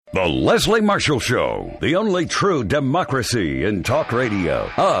The Leslie Marshall Show, the only true democracy in talk radio,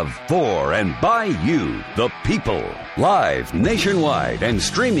 of, for, and by you, the people. Live nationwide and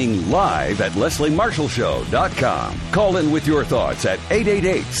streaming live at lesliemarshallshow.com. Call in with your thoughts at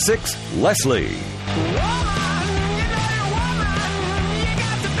 888-6-LESLIE.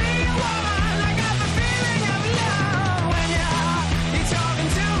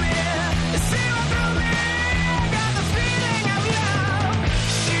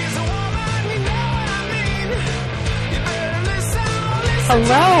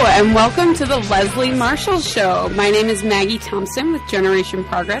 Hello, and welcome to the Leslie Marshall Show. My name is Maggie Thompson with Generation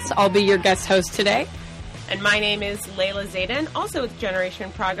Progress. I'll be your guest host today. And my name is Layla Zaidane, also with Generation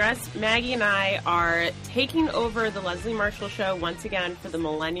Progress. Maggie and I are taking over the Leslie Marshall Show once again for the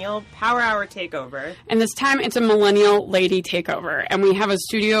Millennial Power Hour Takeover. And this time it's a Millennial Lady Takeover. And we have a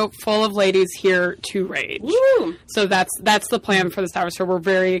studio full of ladies here to rage. Woo! So that's the plan for this hour. So we're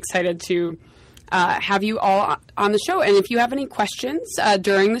very excited to have you all on the show. And if you have any questions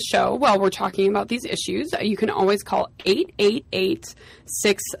during the show while we're talking about these issues, you can always call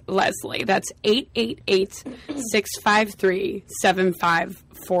 888-6-LESLIE. That's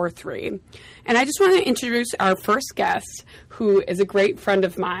 888-653-7543. And I just want to introduce our first guest, who is a great friend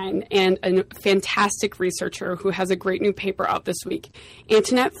of mine and a fantastic researcher who has a great new paper out this week.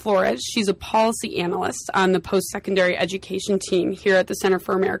 Antoinette Flores, she's a policy analyst on the post-secondary education team here at the Center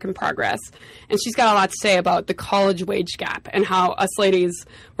for American Progress. And she's got a lot to say about the college wage gap and how us ladies,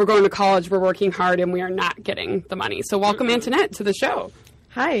 we're going to college, we're working hard, and we are not getting the money. So welcome, Antoinette, to the show.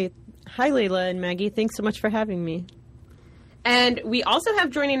 Hi, Layla and Maggie. Thanks so much for having me. And we also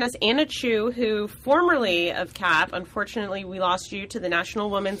have joining us Anna Chu, who formerly of CAP, unfortunately we lost you to the National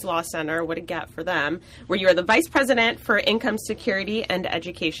Women's Law Center, what a gap for them, where you are the Vice President for Income Security and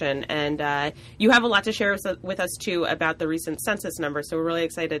Education. And you have a lot to share with us, too, about the recent census numbers. So we're really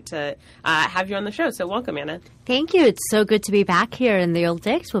excited to have you on the show. So welcome, Anna. Thank you. It's so good to be back here in the old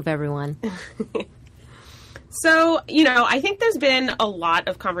days with everyone. So, I think there's been a lot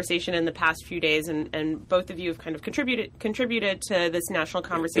of conversation in the past few days, and both of you have kind of contributed to this national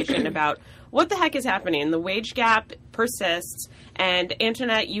conversation about what the heck is happening. The wage gap persists, and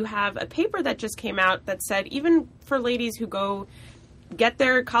Antoinette, you have a paper that just came out that said even for ladies who go get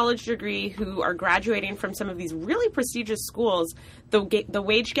their college degree, who are graduating from some of these really prestigious schools, the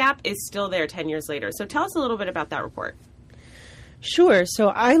wage gap is still there 10 years later. So tell us a little bit about that report. Sure. So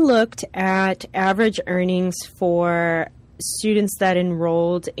I looked at average earnings for students that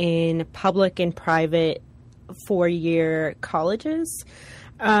enrolled in public and private four-year colleges.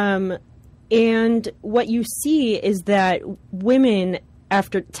 And what you see is that women,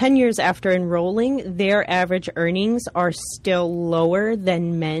 after 10 years after enrolling, their average earnings are still lower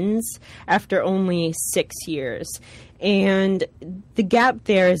than men's after only 6 years. And the gap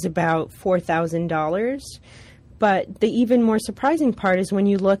there is about $4,000. But the even more surprising part is when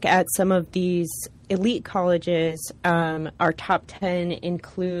you look at some of these elite colleges, our top 10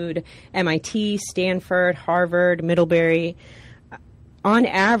 include MIT, Stanford, Harvard, Middlebury. On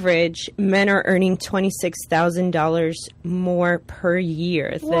average, men are earning $26,000 more per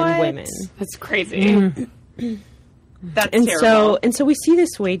year than women. That's crazy. Mm-hmm. That's terrible. So we see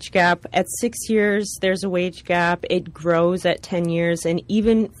this wage gap. At 6 years, there's a wage gap. It grows at 10 years. And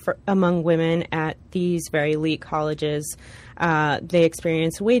even among women at these very elite colleges, they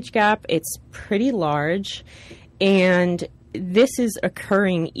experience a wage gap. It's pretty large. And this is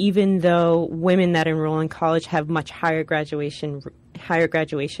occurring even though women that enroll in college have much higher graduation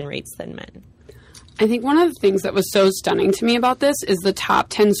rates than men. I think one of the things that was so stunning to me about this is the top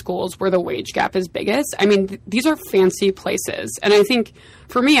 10 schools where the wage gap is biggest. I mean, these are fancy places. And I think,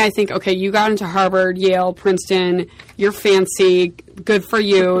 for me, okay, you got into Harvard, Yale, Princeton, you're fancy, good for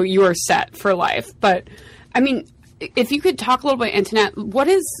you, you are set for life. But, I mean, if you could talk a little bit, Antoinette,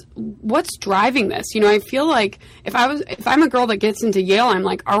 what's driving this? I feel like if I'm a girl that gets into Yale, I'm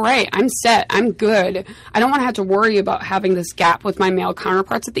like, all right, I'm set, I'm good. I don't want to have to worry about having this gap with my male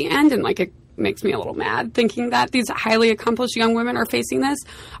counterparts at the end, and it makes me a little mad thinking that these highly accomplished young women are facing this.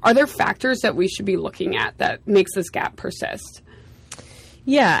 Are there factors that we should be looking at that makes this gap persist?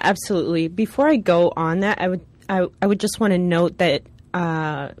 Yeah, absolutely. Before I go on that, I would just want to note that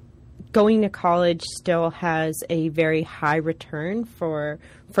going to college still has a very high return for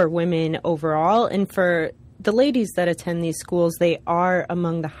women overall, and for the ladies that attend these schools, they are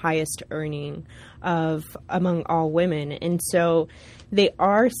among the highest earning among all women. And so they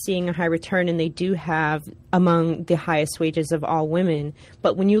are seeing a high return, and they do have among the highest wages of all women.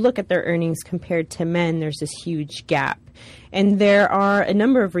 But when you look at their earnings compared to men, there's this huge gap. And there are a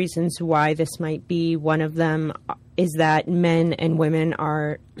number of reasons why this might be. One of them is that men and women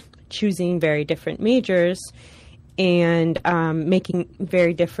are choosing very different majors and making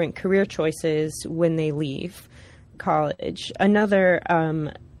very different career choices when they leave college. Another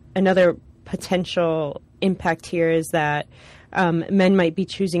potential impact here is that men might be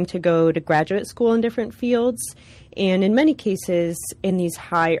choosing to go to graduate school in different fields. And in many cases, in these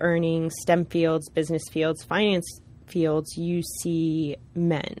high-earning STEM fields, business fields, finance fields, you see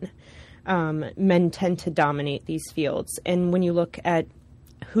men. Men tend to dominate these fields. And when you look at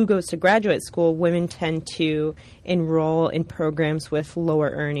who goes to graduate school, women tend to enroll in programs with lower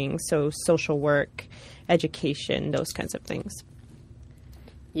earnings, so social work, education, those kinds of things.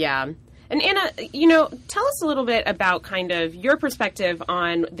 Yeah. And Anna, tell us a little bit about kind of your perspective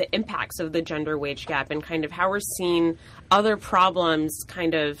on the impacts of the gender wage gap and kind of how we're seeing other problems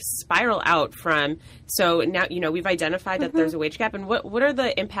kind of spiral out from. So now, we've identified that there's a wage gap, and what are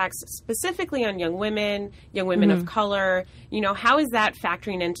the impacts specifically on young women of color? How is that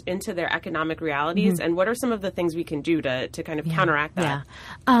factoring into their economic realities, and what are some of the things we can do to kind of counteract that?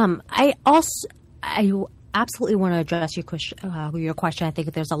 I absolutely want to address your question. I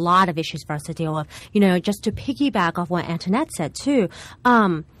think there's a lot of issues for us to deal with. Just to piggyback off what Antoinette said too,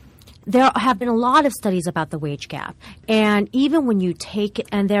 there have been a lot of studies about the wage gap. And even when you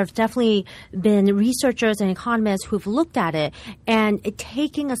and there have definitely been researchers and economists who've looked at it, and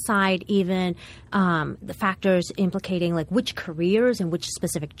taking aside even the factors implicating like which careers and which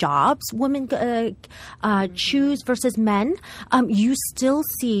specific jobs women choose versus men, you still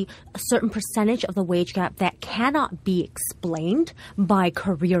see a certain percentage of the wage gap that cannot be explained by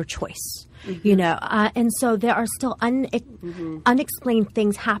career choice. And so there are still unexplained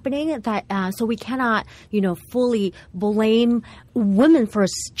things happening that so we cannot, fully blame women for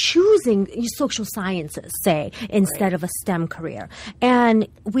choosing social sciences, say, instead of a STEM career. And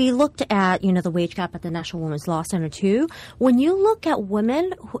we looked at, the wage gap at the National Women's Law Center too. When you look at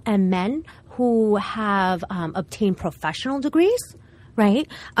women and men who have obtained professional degrees, right?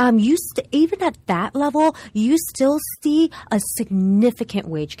 Even at that level, you still see a significant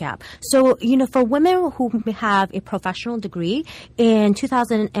wage gap. So, for women who have a professional degree in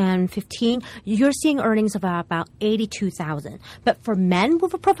 2015, you're seeing earnings of about $82,000. But for men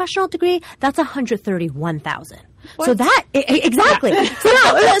with a professional degree, that's $131,000. What? So that exactly.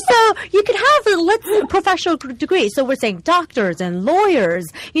 So you could have professional degree. So we're saying doctors and lawyers.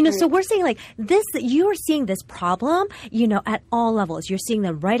 So we're saying like this. You're seeing this problem. At all levels. You're seeing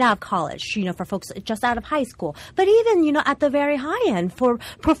them right out of college. For folks just out of high school. But even at the very high end for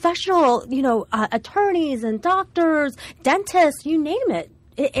professional. Attorneys and doctors, dentists. You name it.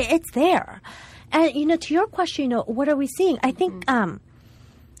 It's there. And to your question, what are we seeing? I think.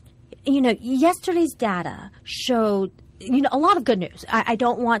 Yesterday's data showed, a lot of good news. I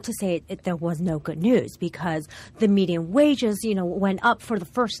don't want to say there was no good news because the median wages, went up for the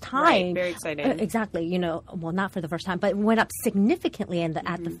first time. Right, very exciting. Exactly. Well, not for the first time, but went up significantly and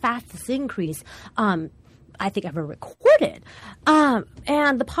at the fastest increase, I think ever recorded.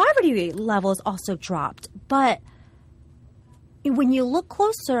 And the poverty levels also dropped. But when you look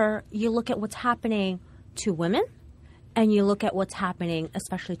closer, you look at what's happening to women. And you look at what's happening,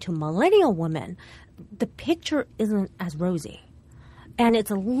 especially to millennial women, the picture isn't as rosy. And it's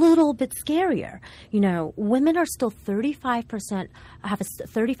a little bit scarier. Women are still have a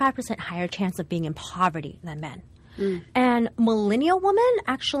 35% higher chance of being in poverty than men. And millennial women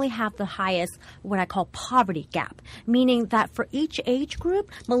actually have the highest, what I call poverty gap, meaning that for each age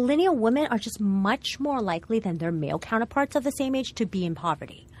group, millennial women are just much more likely than their male counterparts of the same age to be in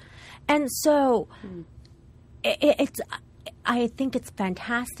poverty. And so... I think it's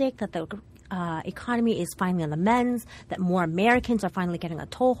fantastic that the economy is finally on the mend, that more Americans are finally getting a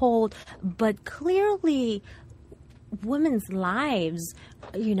toehold. But clearly, women's lives,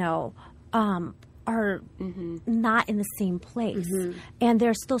 are not in the same place. And there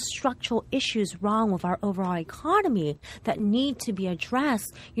are still structural issues wrong with our overall economy that need to be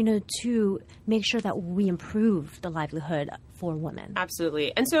addressed, to make sure that we improve the livelihood for women.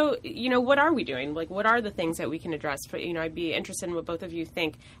 Absolutely. And so, what are we doing? Like, what are the things that we can address? I'd be interested in what both of you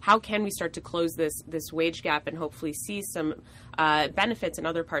think. How can we start to close this wage gap and hopefully see some benefits in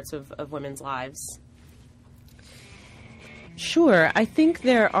other parts of women's lives? Sure. I think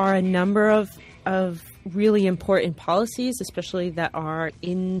there are a number of really important policies, especially that are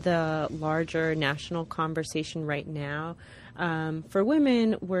in the larger national conversation right now. For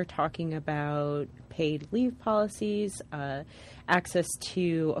women, we're talking about paid leave policies, access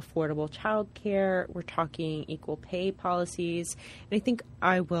to affordable childcare. We're talking equal pay policies. And I think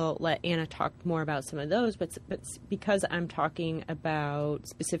I will let Anna talk more about some of those, but because I'm talking about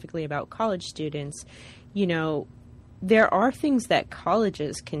specifically about college students, there are things that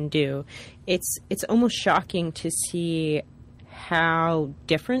colleges can do. It's almost shocking to see how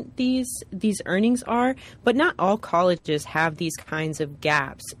different these earnings are, but not all colleges have these kinds of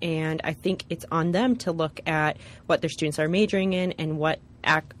gaps. And I think it's on them to look at what their students are majoring in and what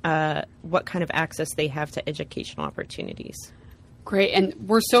kind of access they have to educational opportunities. Great. And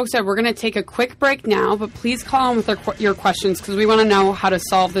we're so excited. We're going to take a quick break now, but please call in with your questions because we want to know how to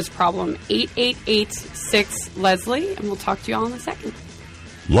solve this problem. 888-6-LESLIE, and we'll talk to you all in a second.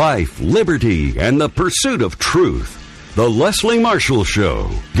 Life, liberty, and the pursuit of truth. The Leslie Marshall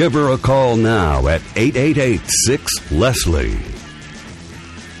Show. Give her a call now at 888-6-LESLIE.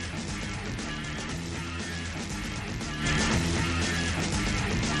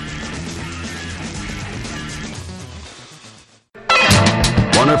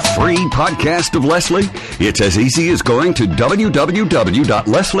 Want a free podcast of Leslie? It's as easy as going to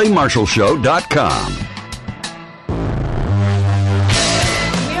www.lesliemarshallshow.com.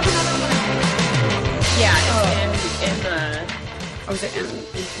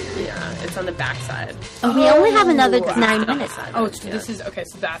 It's on the backside. Oh, we only have another 9 minutes. Oh, this is okay.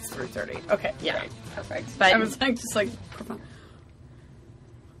 So that's 3:30. Okay, yeah, great. Perfect. But I was just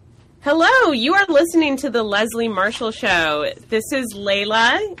hello, you are listening to the Leslie Marshall Show. This is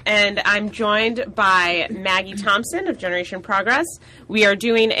Layla, and I'm joined by Maggie Thompson of Generation Progress. We are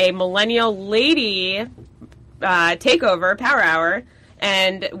doing a Millennial Lady takeover, Power Hour,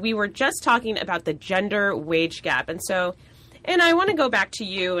 and we were just talking about the gender wage gap. And I want to go back to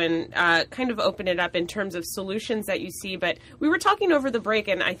you and kind of open it up in terms of solutions that you see. But we were talking over the break,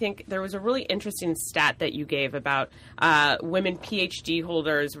 and I think there was a really interesting stat that you gave about women PhD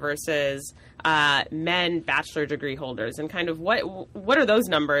holders versus men bachelor degree holders, and kind of what are those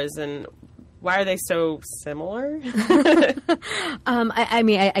numbers and why are they so similar?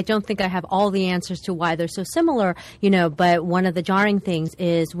 I don't think I have all the answers to why they're so similar, but one of the jarring things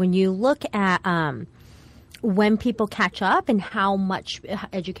is when you look at when people catch up and how much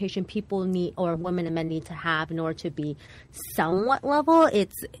education people need, or women and men need to have in order to be somewhat level,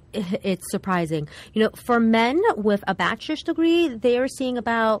 it's surprising. For men with a bachelor's degree, they are seeing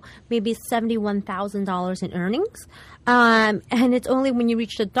about maybe $71,000 in earnings. And it's only when you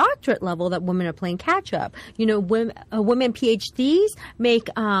reach the doctorate level that women are playing catch up. Women PhDs make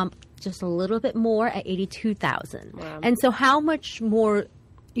just a little bit more at $82,000. Wow. And so how much more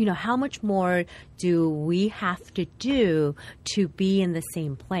do we have to do to be in the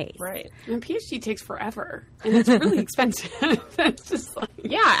same place? Right. And a PhD takes forever, and it's really expensive. It's just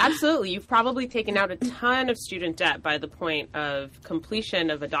yeah, absolutely. You've probably taken out a ton of student debt by the point of completion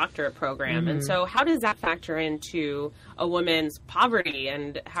of a doctorate program. Mm-hmm. And so how does that factor into a woman's poverty,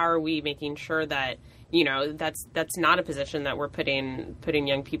 and how are we making sure that that's not a position that we're putting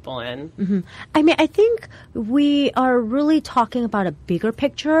young people in? Mm-hmm. I think we are really talking about a bigger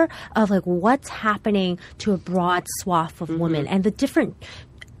picture of what's happening to a broad swath of mm-hmm. women and the different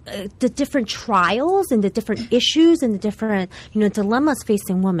trials and the different issues and the different, dilemmas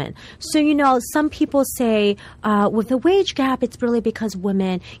facing women. So, some people say with the wage gap, it's really because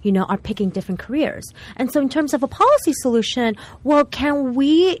women, are picking different careers. And so in terms of a policy solution, well, can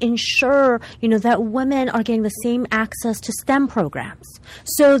we ensure, that women are getting the same access to STEM programs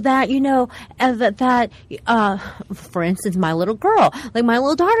so that, for instance, my little girl, my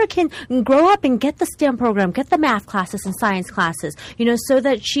little daughter can grow up and get the STEM program, get the math classes and science classes, so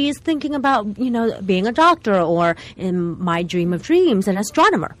that she's thinking about, being a doctor, or in my dream of dreams, an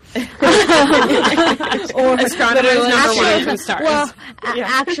astronomer. Or astronomer is number one from stars. Well,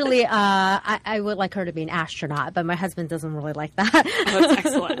 actually, I would like her to be an astronaut, but my husband doesn't really like that. That's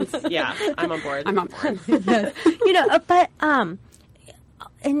excellent. Yeah, I'm on board. Yes. But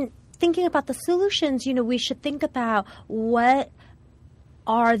in thinking about the solutions, we should think about what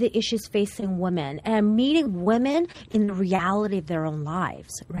are the issues facing women and meeting women in the reality of their own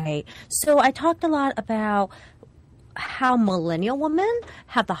lives, right? So I talked a lot about how millennial women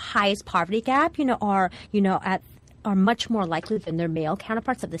have the highest poverty gap, are much more likely than their male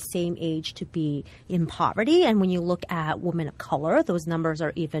counterparts of the same age to be in poverty. And when you look at women of color, those numbers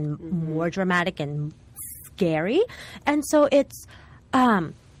are even mm-hmm. more dramatic and scary. And so it's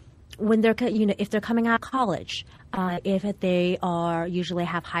when they're, if they're coming out of college, if they are usually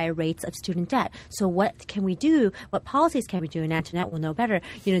have higher rates of student debt. So what can we do? What policies can we do? And Antoinette will know better,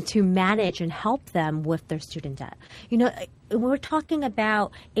 to manage and help them with their student debt. When we're talking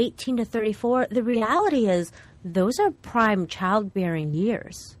about 18 to 34, the reality is those are prime childbearing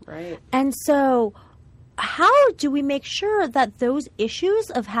years. Right. And so how do we make sure that those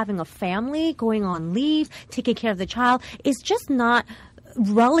issues of having a family, going on leave, taking care of the child is just not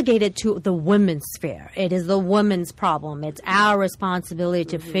relegated to the women's sphere? It is the woman's problem. It's our responsibility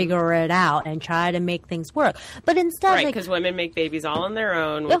to figure it out and try to make things work. But instead, right, because women make babies all on their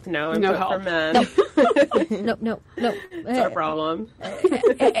own with no input from men. No. It's our problem.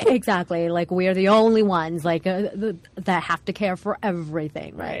 Exactly. Like, we are the only ones that have to care for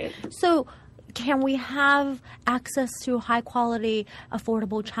everything. Right. So can we have access to high-quality,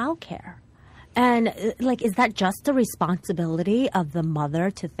 affordable childcare? And, is that just the responsibility of the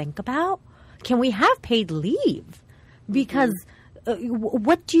mother to think about? Can we have paid leave? Because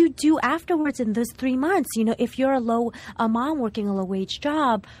what do you do afterwards in those 3 months? If you're a mom working a low-wage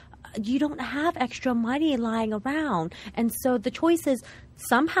job, you don't have extra money lying around. And so the choice is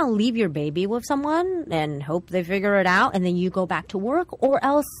somehow leave your baby with someone and hope they figure it out, and then you go back to work, or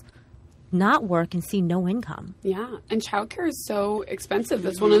else not work and see no income. Yeah, and childcare is so expensive.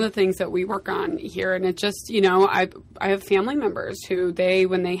 That's one of the things that we work on here. And it just, I have family members who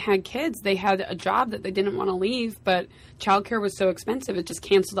when they had kids, they had a job that they didn't want to leave, but childcare was so expensive, it just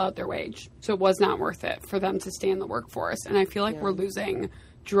canceled out their wage. So it was not worth it for them to stay in the workforce. And I feel like we're losing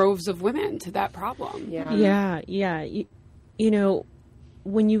droves of women to that problem. Yeah.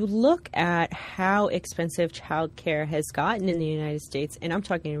 When you look at how expensive childcare has gotten in the United States, and I'm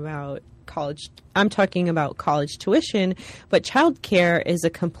talking about college tuition, but childcare is a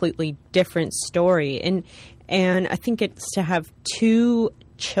completely different story. And I think it's to have 2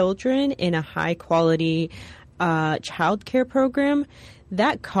 children in a high quality childcare program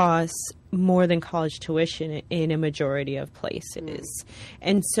that costs more than college tuition in a majority of places.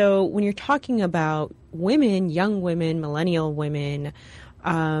 And so when you're talking about women, young women, millennial women,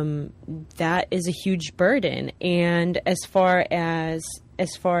 that is a huge burden. And as far as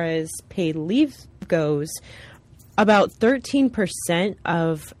paid leave goes, about 13%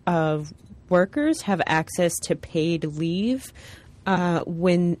 of workers have access to paid leave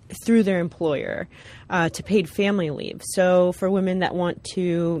through their employer, to paid family leave. So for women that want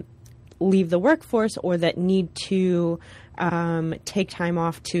to leave the workforce or that need to take time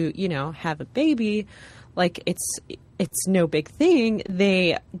off to, have a baby, it's no big thing.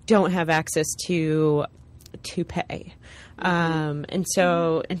 They don't have access to pay. And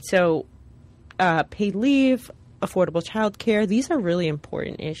so paid leave, affordable childcare, these are really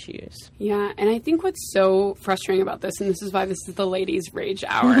important issues. Yeah, and I think what's so frustrating about this, and this is why this is the ladies' rage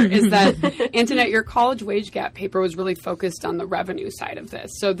hour, is that, Antoinette, your college wage gap paper was really focused on the revenue side of this.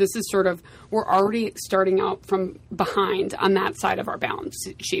 So this is we're already starting out from behind on that side of our balance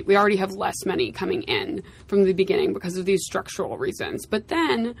sheet. We already have less money coming in from the beginning because of these structural reasons. But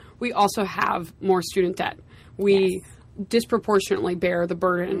then we also have more student debt. We disproportionately bear the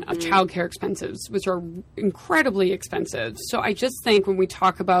burden of childcare expenses, which are incredibly expensive. So I just think when we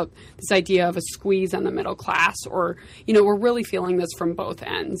talk about this idea of a squeeze on the middle class, or, we're really feeling this from both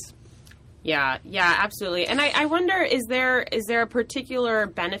ends. Yeah, absolutely. And I wonder, is there a particular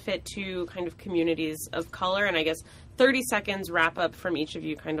benefit to kind of communities of color? And I guess 30 seconds wrap up from each of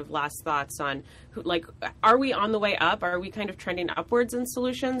you, kind of last thoughts on, are we on the way up? Are we kind of trending upwards in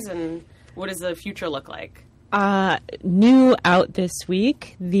solutions? And what does the future look like? New out this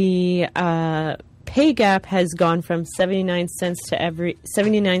week, the pay gap has gone from 79 cents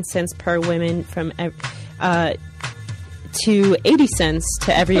per woman to 80 cents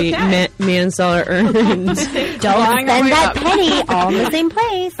to every man's dollar earned. Don't spend that penny all in the same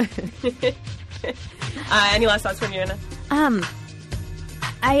place. Any last thoughts from you, Anna?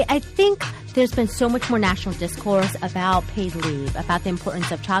 I think there's been so much more national discourse about paid leave, about the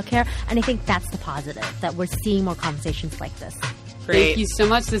importance of childcare, and I think that's the positive, that we're seeing more conversations like this. Great. Thank you so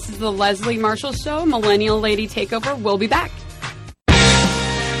much. This is the Leslie Marshall Show, Millennial Lady Takeover. We'll be back.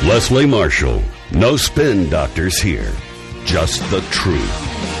 Leslie Marshall. No spin doctors here. Just the truth.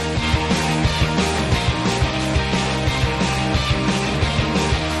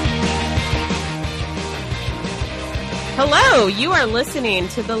 Hello, you are listening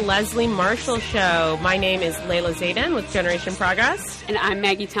to the Leslie Marshall Show. My name is Layla Zaidane with Generation Progress. And I'm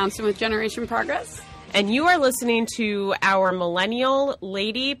Maggie Thompson with Generation Progress. And you are listening to our Millennial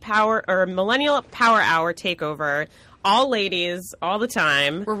Power Hour takeover. All ladies, all the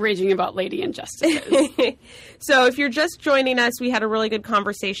time. We're raging about lady injustices. So if you're just joining us, we had a really good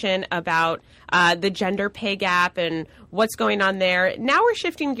conversation about the gender pay gap and what's going on there. Now we're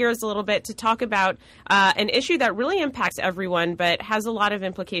shifting gears a little bit to talk about an issue that really impacts everyone, but has a lot of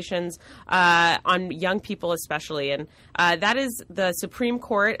implications on young people especially, and that is the Supreme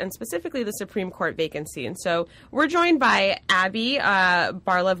Court, and specifically the Supreme Court vacancy. And so we're joined by Abby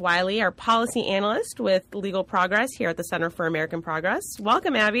Barlev-Wiley, our policy analyst with Legal Progress here at the Center for American Progress.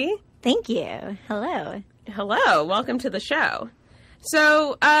 Welcome, Abby. Thank you. Hello. Hello. Welcome to the show.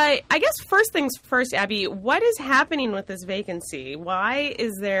 So I guess first things first, Abby, what is happening with this vacancy? Why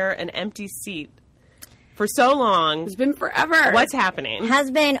is there an empty seat for so long? It's been forever. What's happening? Has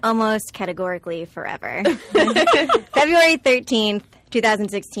been almost categorically forever. February 13th,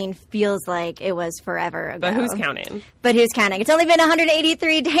 2016 feels like it was forever ago. But who's counting? It's only been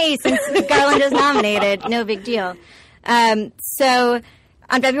 183 days since Garland was nominated. No big deal. So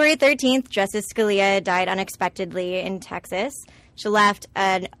on February 13th, Justice Scalia died unexpectedly in Texas. She left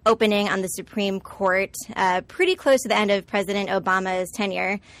an opening on the Supreme Court pretty close to the end of President Obama's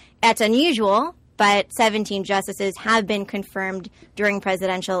tenure. That's unusual, but 17 justices have been confirmed during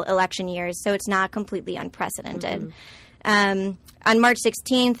presidential election years, so it's not completely unprecedented. On March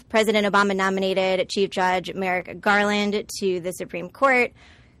 16th, President Obama nominated Chief Judge Merrick Garland to the Supreme Court.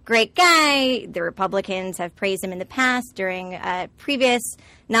 Great guy. The Republicans have praised him in the past during previous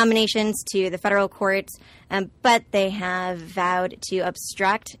nominations to the federal courts, but they have vowed to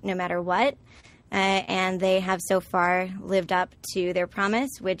obstruct no matter what, and they have so far lived up to their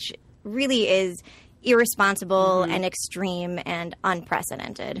promise, which really is irresponsible and extreme and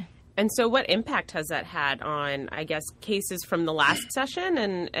unprecedented. And so what impact has that had on, I guess, cases from the last session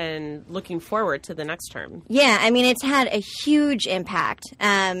and looking forward to the next term? Yeah, I mean, it's had a huge impact.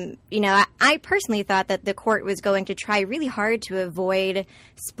 I personally thought that the court was going to try really hard to avoid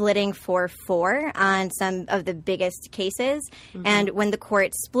splitting 4-4 on some of the biggest cases. And when the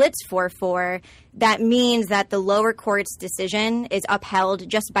court splits 4-4, that means that the lower court's decision is upheld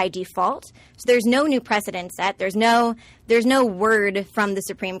just by default. So there's no new precedent set. There's no word from the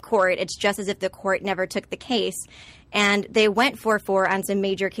Supreme Court. It's just as if the court never took the case. And they went 4-4 on some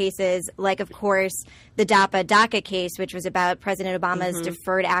major cases, like, of course, the Docket case, which was about President Obama's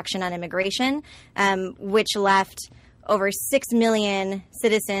deferred action on immigration, which left over 6 million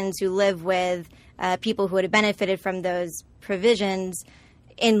citizens who live with people who would have benefited from those provisions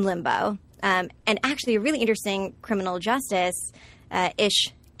in limbo. And actually a really interesting criminal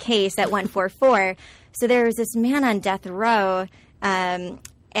justice-ish case that went 4-4. So there was this man on death row, and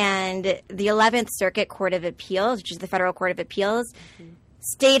the 11th Circuit Court of Appeals, which is the federal court of appeals,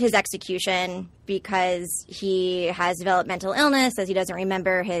 stayed his execution because he has developmental illness, says he doesn't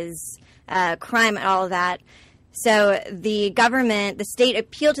remember his crime and all of that. So the state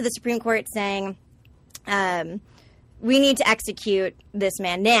appealed to the Supreme Court saying, we need to execute this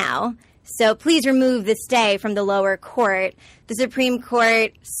man now. So please remove the stay from the lower court. The Supreme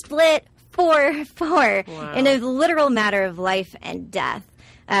Court split 4-4 in a literal matter of life and death.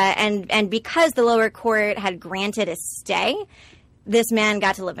 And because the lower court had granted a stay, this man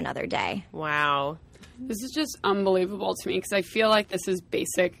got to live another day. Wow. This is just unbelievable to me because I feel like this is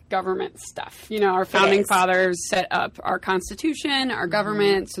basic government stuff. You know, our founding fathers set up our Constitution, our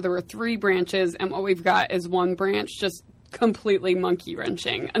government, so there were 3 branches, and what we've got is one branch just completely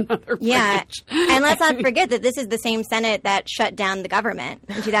monkey-wrenching another branch. Yeah, and let's not forget that this is the same Senate that shut down the government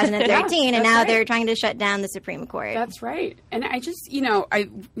in 2013, and now they're trying to shut down the Supreme Court. That's right. And I just,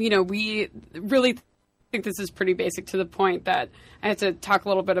 we really think this is pretty basic to the point that I had to talk a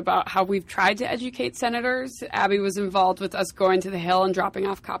little bit about how we've tried to educate senators. Abby was involved with us going to the Hill and dropping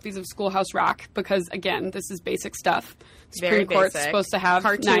off copies of Schoolhouse Rock because, again, this is basic stuff. Supreme Court's supposed to have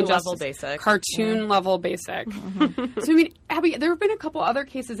cartoon level basic. Cartoon level basic. So, I mean, Abby, there have been a couple other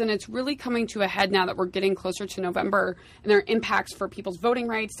cases, and it's really coming to a head now that we're getting closer to November, and there are impacts for people's voting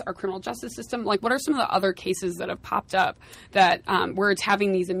rights, our criminal justice system. Like, what are some of the other cases that have popped up that where it's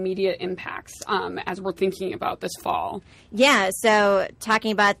having these immediate impacts as we're thinking about this fall? Yeah, so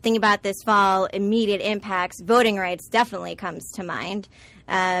thinking about this fall, immediate impacts, voting rights definitely comes to mind.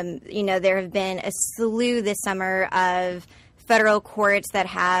 There have been a slew this summer of federal courts that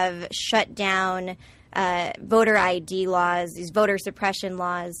have shut down voter ID laws, these voter suppression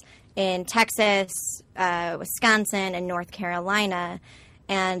laws in Texas, Wisconsin, and North Carolina,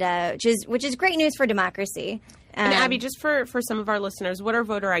 and which is great news for democracy. And Abby, just for some of our listeners, what are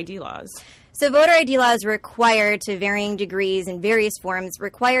voter ID laws? So voter ID laws require, to varying degrees in various forms,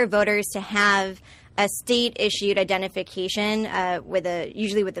 require voters to have a state-issued identification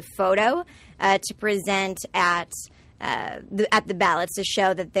usually with a photo to present at at the ballots to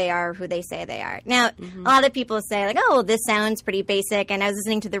show that they are who they say they are. Now, a lot of people say, like, oh, this sounds pretty basic. And I was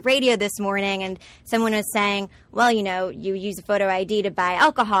listening to the radio this morning, and someone was saying, well, you know, you use a photo ID to buy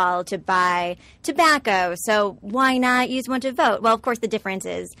alcohol, to buy tobacco, so why not use one to vote? Well, of course, the difference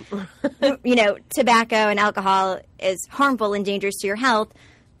is, you know, tobacco and alcohol is harmful and dangerous to your health.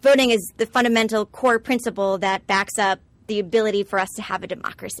 Voting is the fundamental core principle that backs up the ability for us to have a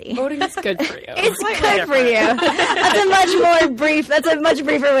democracy. Voting is good for you. It's good for you. That's a much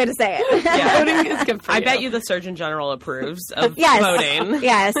briefer way to say it. Yeah. Voting is good for you. I bet you the Surgeon General approves of Yes. voting.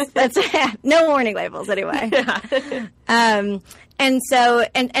 Yes. That's no warning labels anyway. And so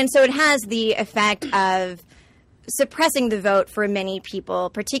it has the effect of suppressing the vote for many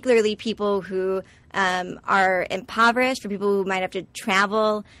people, particularly people who are impoverished, for people who might have to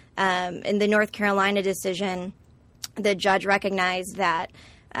travel. In the North Carolina decision, the judge recognized that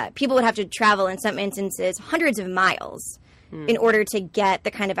people would have to travel, in some instances, hundreds of miles in order to get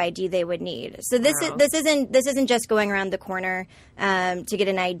the kind of ID they would need. So this isn't just going around the corner to get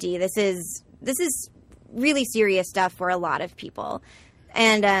an ID. This is really serious stuff for a lot of people.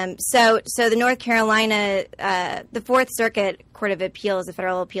 And so the North Carolina, the Fourth Circuit Court of Appeals, the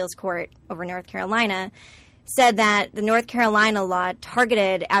Federal Appeals Court over North Carolina, said that the North Carolina law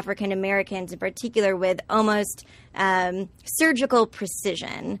targeted African Americans in particular with almost surgical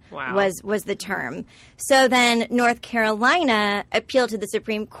precision. Wow. was the term. So then North Carolina appealed to the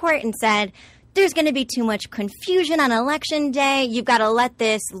Supreme Court and said, there's going to be too much confusion on Election Day. You've got to let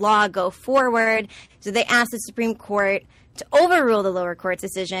this law go forward. So they asked the Supreme Court to overrule the lower court's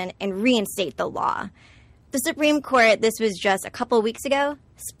decision and reinstate the law. The Supreme Court, this was just a couple weeks ago,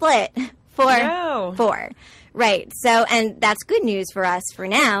 split 4-4. Right. So, and that's good news for us for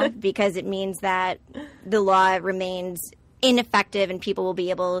now because it means that the law remains ineffective and people will be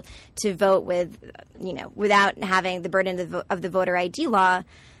able to vote without having the burden of the voter ID law.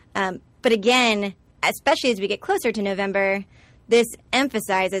 But again, especially as we get closer to November, this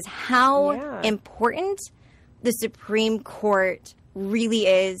emphasizes how important the Supreme Court really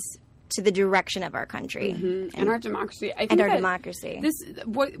is to the direction of our country and our democracy. I think and our democracy. This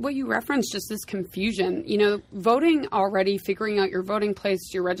what you referenced, just this confusion. You know, voting already, figuring out your voting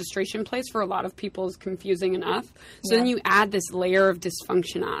place, your registration place for a lot of people is confusing enough. So then you add this layer of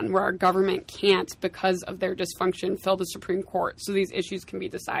dysfunction on, where our government can't, because of their dysfunction, fill the Supreme Court, so these issues can be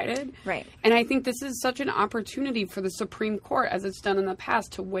decided. Right. And I think this is such an opportunity for the Supreme Court, as it's done in the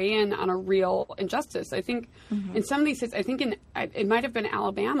past, to weigh in on a real injustice. I think in some of these states, I think it might have been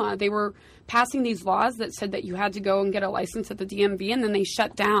Alabama, they were passing these laws that said that you had to go and get a license at the DMV, and then they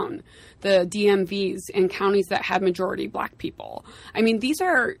shut down the DMVs in counties that had majority black people. I mean, these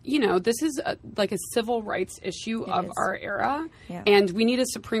are, this is like a civil rights issue of our era, and we need a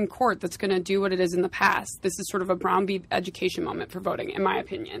Supreme Court that's going to do what it is in the past. This is sort of a Brown v. Education moment for voting, in my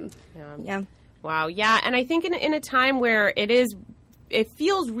opinion. Yeah. Wow. Yeah. And I think in a time where it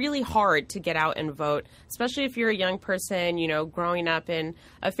feels really hard to get out and vote, especially if you're a young person, growing up in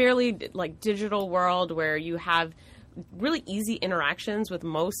a fairly digital world where you have really easy interactions with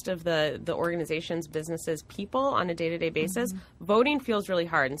most of the organizations, businesses, people on a day-to-day basis. Voting feels really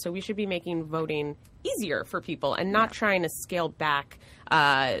hard. And so we should be making voting easier for people and not trying to scale back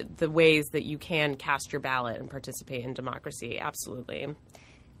the ways that you can cast your ballot and participate in democracy. Absolutely.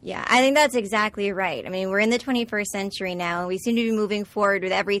 Yeah, I think that's exactly right. I mean, we're in the 21st century now, and we seem to be moving forward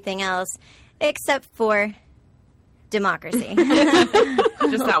with everything else except for democracy.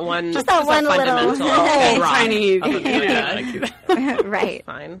 Just that one little fundamental tiny right.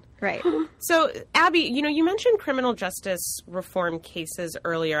 Fine. Right. So, Abby, you mentioned criminal justice reform cases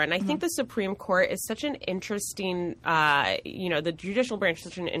earlier, and I think the Supreme Court is such an interesting, the judicial branch is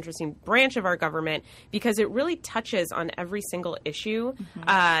such an interesting branch of our government because it really touches on every single issue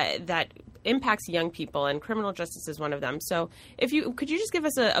that impacts young people, and criminal justice is one of them. So could you just give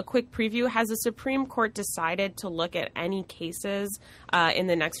us a quick preview? Has the Supreme Court decided to look at any cases in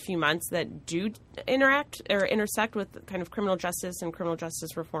the next few months that do interact or intersect with kind of criminal justice and criminal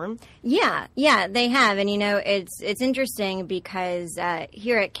justice reform? Yeah, they have. And, it's interesting because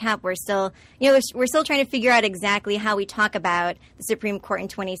here at CAP, we're still trying to figure out exactly how we talk about the Supreme Court in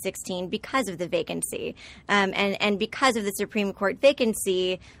 2016 because of the vacancy. And because of the Supreme Court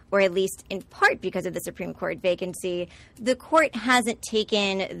vacancy, or at least in part because of the Supreme Court vacancy, the court hasn't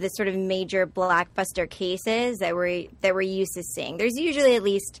taken the sort of major blockbuster cases that we're used to seeing. There's usually at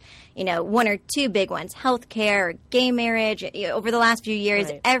least, one or two big ones, healthcare or gay marriage. Over the last few years,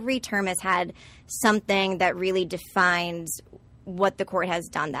 every term has had something that really defines what the court has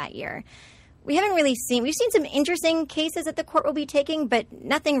done that year. we haven't really seen. We've seen some interesting cases that the court will be taking, but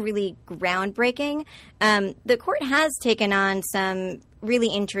nothing really groundbreaking. The court has taken on some really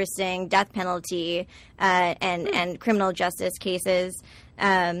interesting death penalty and criminal justice cases.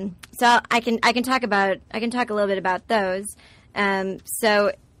 So I can talk a little bit about those. And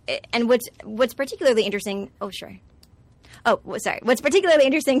what's particularly interesting? Oh, sure. Oh, sorry. What's particularly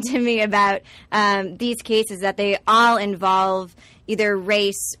interesting to me about these cases is that they all involve either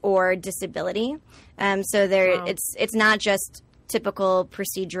race or disability. Wow. It's not just typical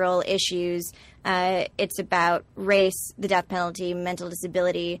procedural issues. It's about race, the death penalty, mental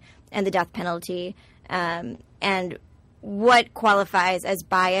disability, and the death penalty, and what qualifies as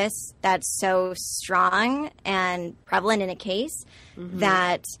bias that's so strong and prevalent in a case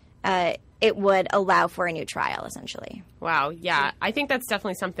that it would allow for a new trial, essentially. Wow, yeah. I think that's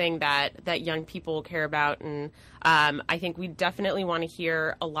definitely something that young people care about, and I think we definitely want to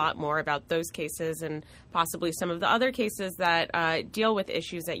hear a lot more about those cases and possibly some of the other cases that deal with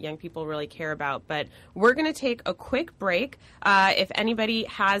issues that young people really care about. But we're going to take a quick break. If anybody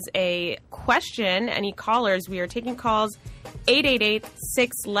has a question, any callers, we are taking calls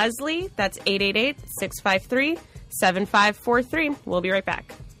 888-6-LESLIE. That's 888-653-7543. We'll be right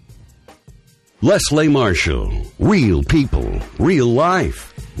back. Leslie Marshall. Real people, real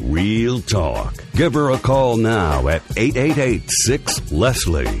life, real talk. Give her a call now at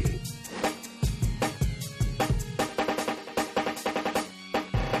 888-6-LESLIE.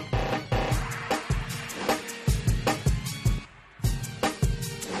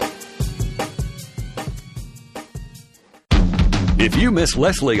 If you miss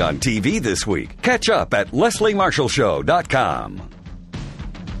Leslie on TV this week, catch up at lesliemarshallshow.com.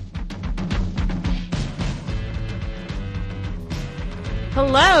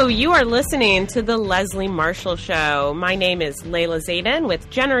 Hello, you are listening to The Leslie Marshall Show. My name is Layla Zaidane with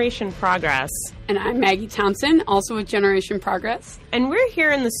Generation Progress. And I'm Maggie Thompson, also with Generation Progress. And we're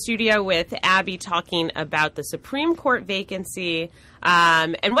here in the studio with Abby talking about the Supreme Court vacancy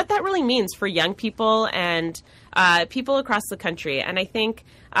and what that really means for young people and people across the country. And I think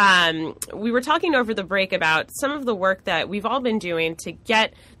we were talking over the break about some of the work that we've all been doing to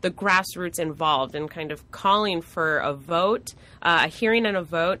get the grassroots involved and kind of calling for a vote, a hearing and a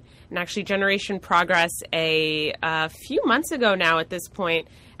vote. And actually, Generation Progress a few months ago now at this point,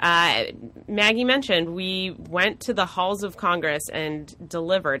 Maggie mentioned we went to the halls of Congress and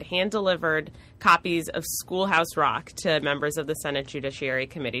hand-delivered copies of Schoolhouse Rock to members of the Senate Judiciary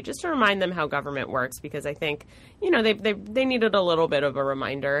Committee, just to remind them how government works, because I think, they needed a little bit of a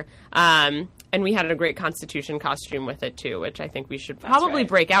reminder. And we had a great Constitution costume with it, too, which I think we should probably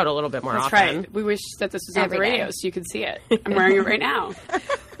break out a little bit more often. That's right. We wish that this was on the radio so you could see it. I'm wearing it right now.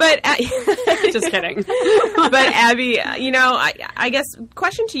 But just kidding. But Abby, I guess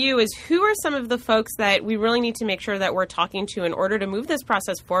question to you is, who are some of the folks that we really need to make sure that we're talking to in order to move this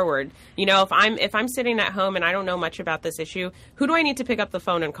process forward? If I'm sitting at home and I don't know much about this issue, who do I need to pick up the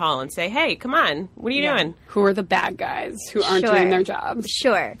phone and call and say, hey, come on, what are you doing? Who are the bad guys who aren't doing their jobs?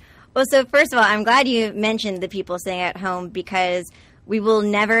 Sure. Well, so first of all, I'm glad you mentioned the people sitting at home, because we will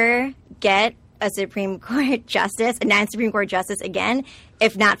never get a Supreme Court justice, a non-Supreme Court justice again,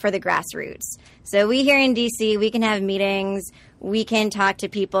 if not for the grassroots. So we here in D.C., we can have meetings, we can talk to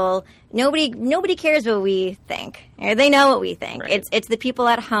people. Nobody cares what we think. They know what we think. Right. It's the people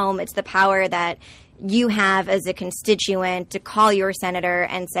at home. It's the power that you have as a constituent to call your senator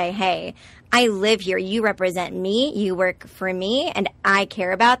and say, hey, I live here. You represent me. You work for me. And I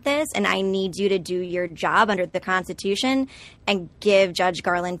care about this. And I need you to do your job under the Constitution and give Judge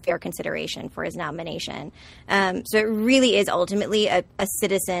Garland fair consideration for his nomination. So it really is ultimately a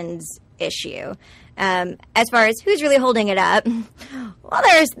citizen's issue. As far as who's really holding it up, well,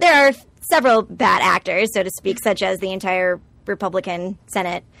 there are several bad actors, so to speak, such as the entire Republican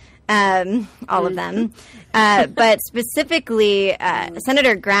Senate. All of them. But specifically,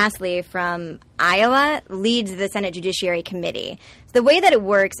 Senator Grassley from Iowa leads the Senate Judiciary Committee. So the way that it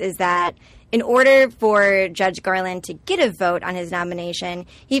works is that in order for Judge Garland to get a vote on his nomination,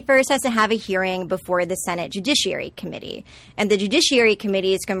 he first has to have a hearing before the Senate Judiciary Committee. And the Judiciary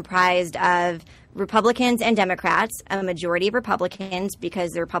Committee is comprised of Republicans and Democrats, a majority of Republicans,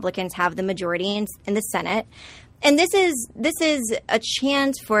 because the Republicans have the majority in the Senate. And this is a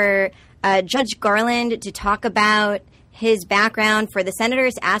chance for Judge Garland to talk about his background, for the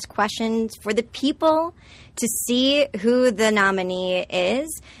senators to ask questions, for the people to see who the nominee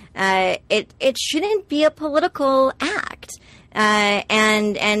is. It shouldn't be a political act.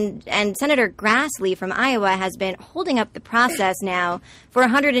 And Senator Grassley from Iowa has been holding up the process now for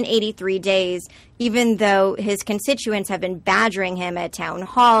 183 days, even though his constituents have been badgering him at town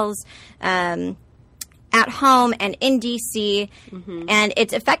halls, at home and in D.C., and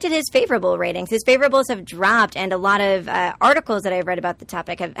it's affected his favorable ratings. His favorables have dropped, and a lot of articles that I've read about the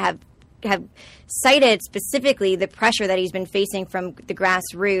topic have cited specifically the pressure that he's been facing from the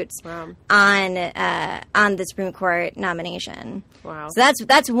grassroots on the Supreme Court nomination. Wow. So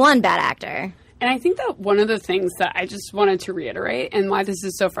that's one bad actor. And I think that one of the things that I just wanted to reiterate and why this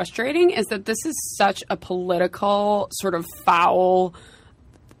is so frustrating is that this is such a political sort of foul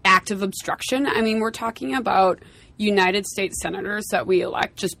act of obstruction. I mean, we're talking about United States senators that we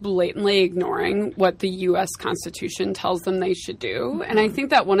elect just blatantly ignoring what the U.S. Constitution tells them they should do. And I think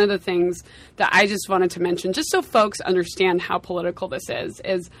that one of the things that I just wanted to mention, just so folks understand how political this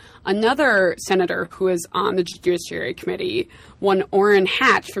is another senator who is on the Judiciary Committee, one Orrin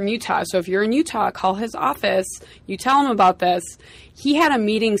Hatch from Utah. So if you're in Utah, call his office. You tell him about this. He had a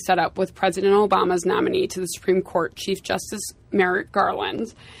meeting set up with President Obama's nominee to the Supreme Court, Chief Justice Merrick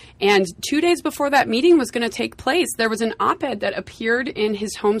Garland. And 2 days before that meeting was going to take place, there was an op-ed that appeared in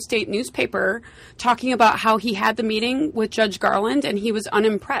his home state newspaper talking about how he had the meeting with Judge Garland and he was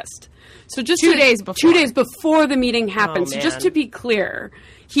unimpressed. So just 2 days before. 2 days before the meeting happened. Oh, so just man. to be clear,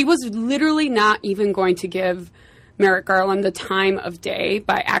 he was literally not even going to give Merrick Garland the time of day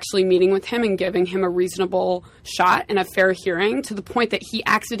by actually meeting with him and giving him a reasonable shot and a fair hearing, to the point that he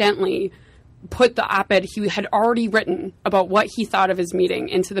accidentally put the op-ed he had already written about what he thought of his meeting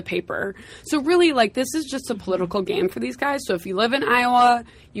into the paper. So really, like, this is just a political game for these guys. So if you live in Iowa,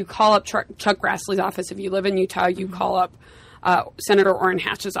 you call up Chuck Grassley's office. If you live in Utah, you call up Senator Orrin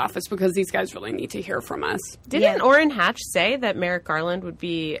Hatch's office, because these guys really need to hear from us. Didn't Orrin Hatch say that Merrick Garland would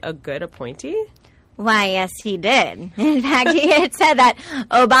be a good appointee? Why, yes, he did. In fact, he had said that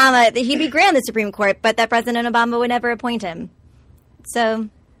he'd be great on the Supreme Court, but that President Obama would never appoint him. So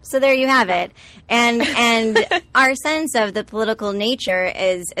there you have it. And our sense of the political nature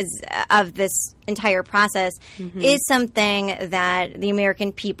of this entire process is something that the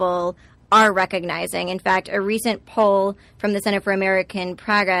American people are recognizing. In fact, a recent poll from the Center for American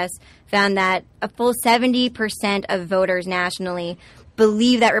Progress found that a full 70% of voters nationally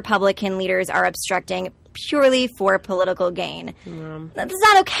believe that Republican leaders are obstructing purely for political gain. That's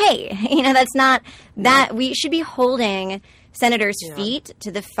not okay. That's not that we should be holding senators' feet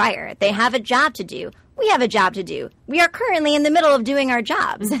to the fire. They have a job to do. We have a job to do. We are currently in the middle of doing our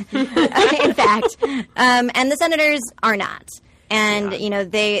jobs, in fact. And the senators are not. And,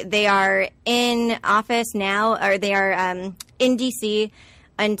 they are in office now, or they are in D.C.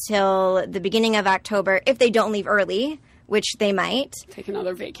 until the beginning of October, if they don't leave early, which they might. Take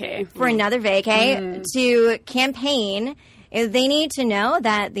another vacay. For another vacay to campaign. They need to know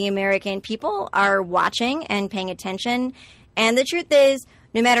that the American people are watching and paying attention. And the truth is,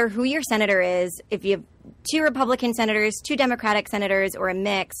 no matter who your senator is, if you have 2 Republican senators, 2 Democratic senators, or a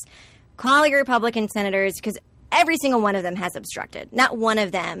mix, call your Republican senators, because every single one of them has obstructed. Not one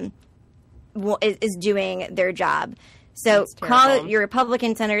of them is doing their job. So call your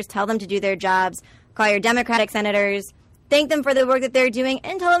Republican senators, tell them to do their jobs. Call your Democratic senators, thank them for the work that they're doing,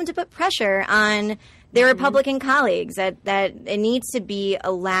 and tell them to put pressure on their Republican colleagues, that it needs to be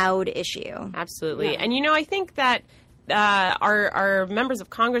a loud issue. Absolutely. Yeah. And, I think that our members of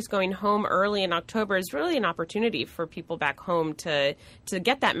Congress going home early in October is really an opportunity for people back home to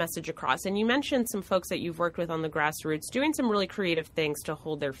get that message across. And you mentioned some folks that you've worked with on the grassroots doing some really creative things to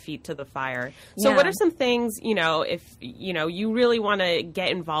hold their feet to the fire. So what are some things, if, you really want to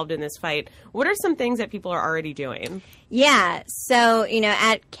get involved in this fight, what are some things that people are already doing? Yeah. So,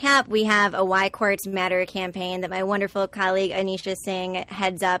 at CAP, we have a Why Courts Matter campaign that my wonderful colleague Anisha Singh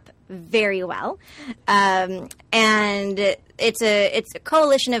heads up very well. And it's a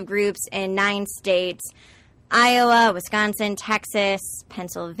coalition of groups in 9 states: Iowa, Wisconsin, Texas,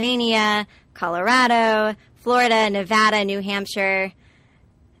 Pennsylvania, Colorado, Florida, Nevada, New Hampshire,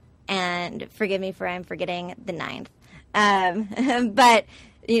 and forgive me for I'm forgetting the 9th. But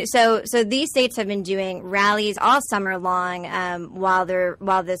so these states have been doing rallies all summer long while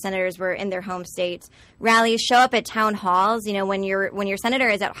the senators were in their home states. Rallies, show up at town halls. When your senator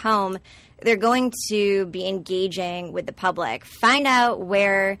is at home, they're going to be engaging with the public. Find out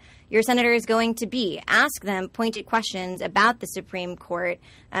where your senator is going to be. Ask them pointed questions about the Supreme Court.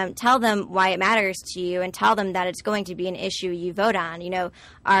 Tell them why it matters to you, and tell them that it's going to be an issue you vote on.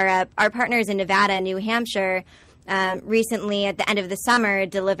 Our partners in Nevada and New Hampshire recently, at the end of the summer,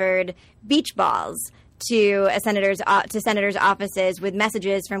 delivered beach balls to senators' offices with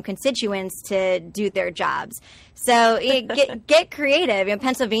messages from constituents to do their jobs. So get creative.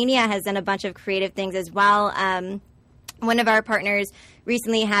 Pennsylvania has done a bunch of creative things as well. One of our partners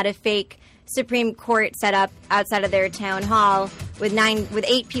recently had a fake Supreme Court set up outside of their town hall with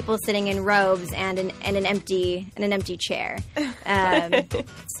 8 people sitting in robes and an empty chair.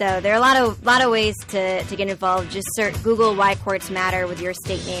 So there are a lot of ways to get involved. Just Google "Why Courts Matter" with your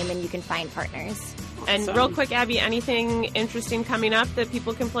state name, and you can find partners. And real quick, Abby, anything interesting coming up that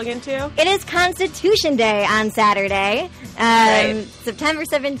people can plug into? It is Constitution Day on Saturday, September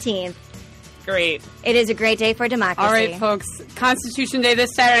 17th. Great. It is a great day for democracy. All right, folks. Constitution Day this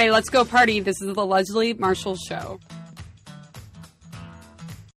Saturday. Let's go party. This is the Leslie Marshall Show.